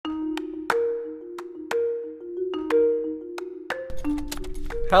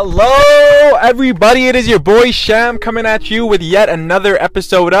Hello, everybody. It is your boy Sham coming at you with yet another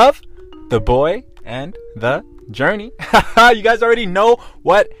episode of The Boy and the Journey. You guys already know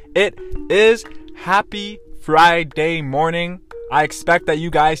what it is. Happy Friday morning. I expect that you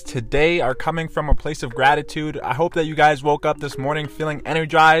guys today are coming from a place of gratitude. I hope that you guys woke up this morning feeling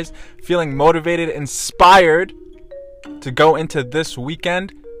energized, feeling motivated, inspired to go into this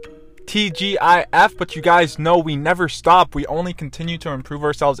weekend. TGIF, but you guys know we never stop. We only continue to improve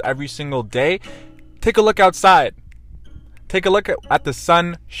ourselves every single day. Take a look outside. Take a look at the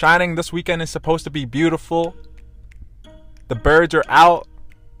sun shining. This weekend is supposed to be beautiful. The birds are out.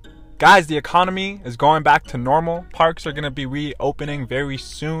 Guys, the economy is going back to normal. Parks are going to be reopening very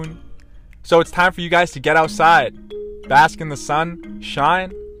soon. So it's time for you guys to get outside, bask in the sun,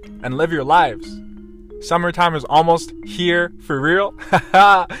 shine, and live your lives. Summertime is almost here for real.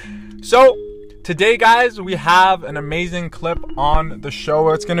 So, today, guys, we have an amazing clip on the show.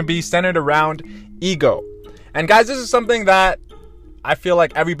 It's going to be centered around ego. And, guys, this is something that I feel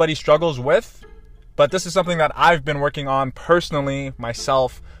like everybody struggles with. But this is something that I've been working on personally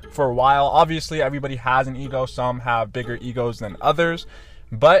myself for a while. Obviously, everybody has an ego. Some have bigger egos than others.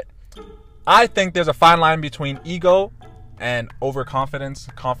 But I think there's a fine line between ego and overconfidence,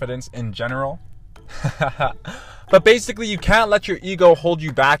 confidence in general. But basically, you can't let your ego hold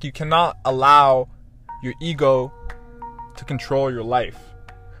you back. You cannot allow your ego to control your life.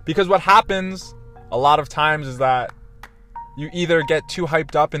 Because what happens a lot of times is that you either get too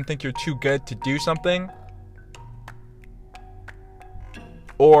hyped up and think you're too good to do something,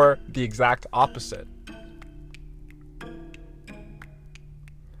 or the exact opposite.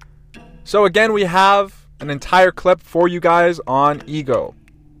 So again, we have an entire clip for you guys on ego.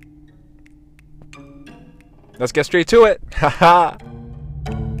 Let's get straight to it. Haha.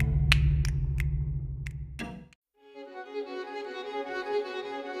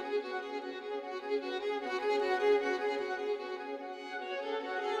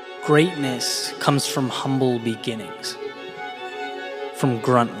 Greatness comes from humble beginnings, from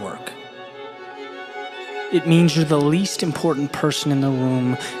grunt work. It means you're the least important person in the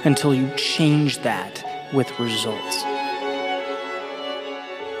room until you change that with results.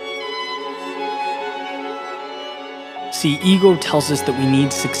 See, ego tells us that we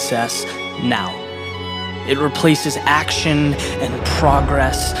need success now. It replaces action and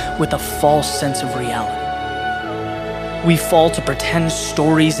progress with a false sense of reality. We fall to pretend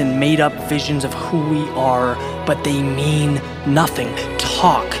stories and made-up visions of who we are, but they mean nothing.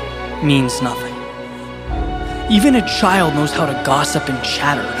 Talk means nothing. Even a child knows how to gossip and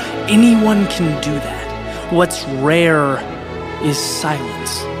chatter. Anyone can do that. What's rare is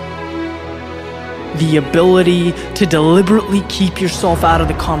silence. The ability to deliberately keep yourself out of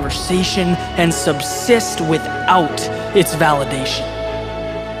the conversation and subsist without its validation.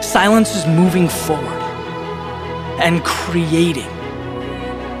 Silence is moving forward and creating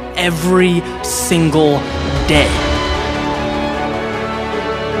every single day.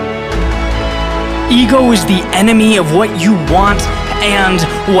 Ego is the enemy of what you want and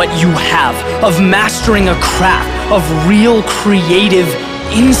what you have, of mastering a craft, of real creative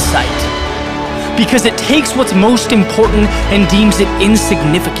insight. Because it takes what's most important and deems it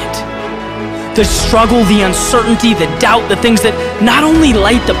insignificant. The struggle, the uncertainty, the doubt, the things that not only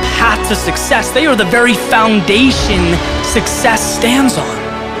light the path to success, they are the very foundation success stands on.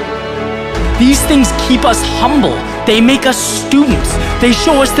 These things keep us humble. They make us students. They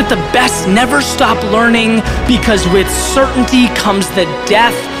show us that the best never stop learning, because with certainty comes the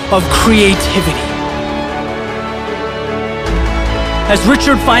death of creativity. As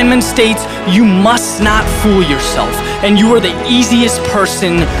Richard Feynman states, you must not fool yourself, and you are the easiest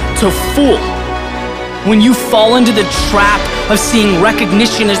person to fool. When you fall into the trap of seeing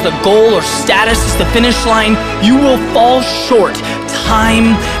recognition as the goal or status as the finish line, you will fall short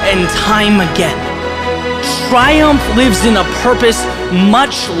time and time again. Triumph lives in a purpose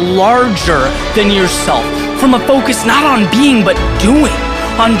much larger than yourself, from a focus not on being but doing,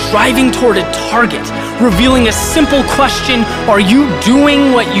 on driving toward a target, revealing a simple question: are you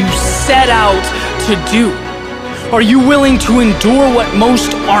doing what you set out to do? Are you willing to endure what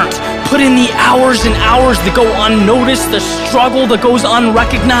most aren't? Put in the hours and hours that go unnoticed, the struggle that goes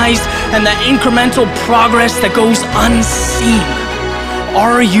unrecognized, and the incremental progress that goes unseen.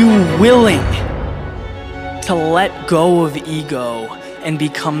 Are you willing to let go of ego and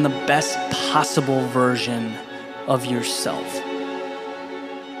become the best possible version of yourself?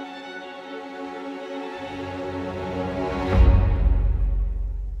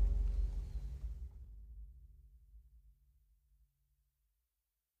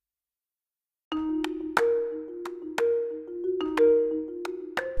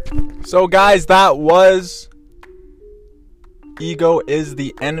 So guys, that was Ego is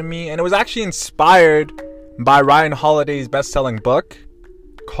the Enemy, and it was actually inspired by Ryan Holiday's best-selling book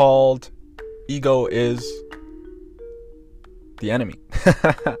called Ego is the Enemy.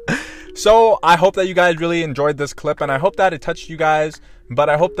 So I hope that you guys really enjoyed this clip, and I hope that it touched you guys, but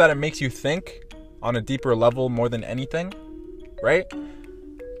I hope that it makes you think on a deeper level more than anything, right?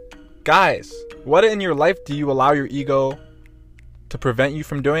 Guys, what in your life do you allow your ego to prevent you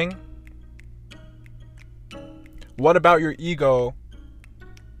from doing? What about your ego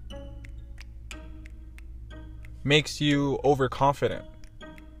makes you overconfident?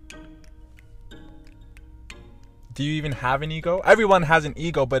 Do you even have an ego? Everyone has an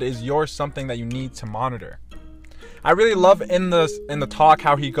ego, but is yours something that you need to monitor? I really love in the talk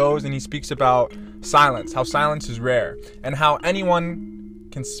how he goes and he speaks about silence, how silence is rare, and how anyone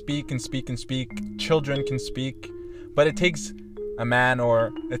can speak and speak and speak. Children can speak, but it takes a man,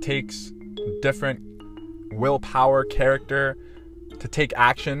 or it takes different willpower, character to take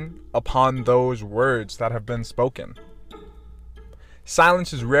action upon those words that have been spoken.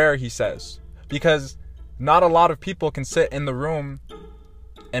 Silence is rare, he says, because not a lot of people can sit in the room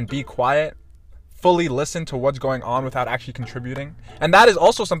and be quiet, fully listen to what's going on without actually contributing. And that is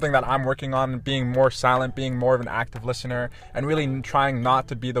also something that I'm working on, being more silent, being more of an active listener, and really trying not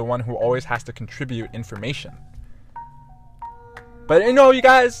to be the one who always has to contribute information. But you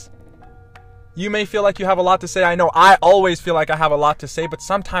guys, you may feel like you have a lot to say. I know I always feel like I have a lot to say, but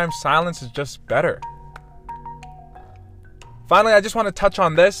sometimes silence is just better. Finally, I just want to touch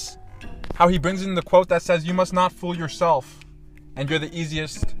on this. How he brings in the quote that says, "You must not fool yourself, and you're the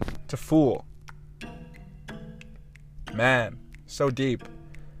easiest to fool." Man, so deep.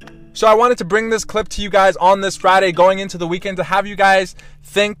 So I wanted to bring this clip to you guys on this Friday going into the weekend to have you guys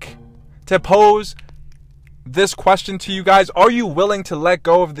think, to pose this question to you guys. Are you willing to let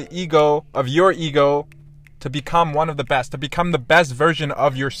go of the ego, of your ego, to become one of the best, to become the best version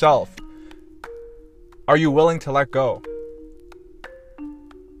of yourself? Are you willing to let go?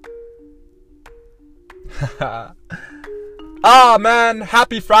 Man,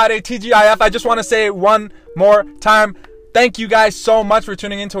 happy Friday, TGIF. I just want to say one more time, thank you guys so much for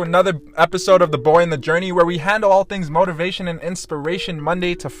tuning into another episode of The Boy and the Journey, where we handle all things motivation and inspiration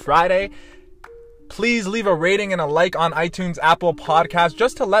Monday to Friday. Please leave a rating and a like on iTunes, Apple Podcasts,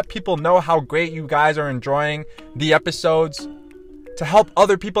 just to let people know how great you guys are enjoying the episodes, to help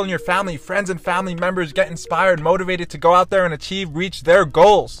other people in your family, friends and family members get inspired, motivated to go out there and reach their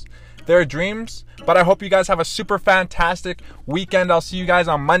goals, their dreams. But I hope you guys have a super fantastic weekend. I'll see you guys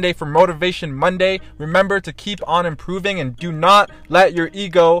on Monday for Motivation Monday. Remember to keep on improving and do not let your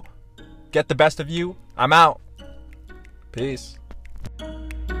ego get the best of you. I'm out. Peace.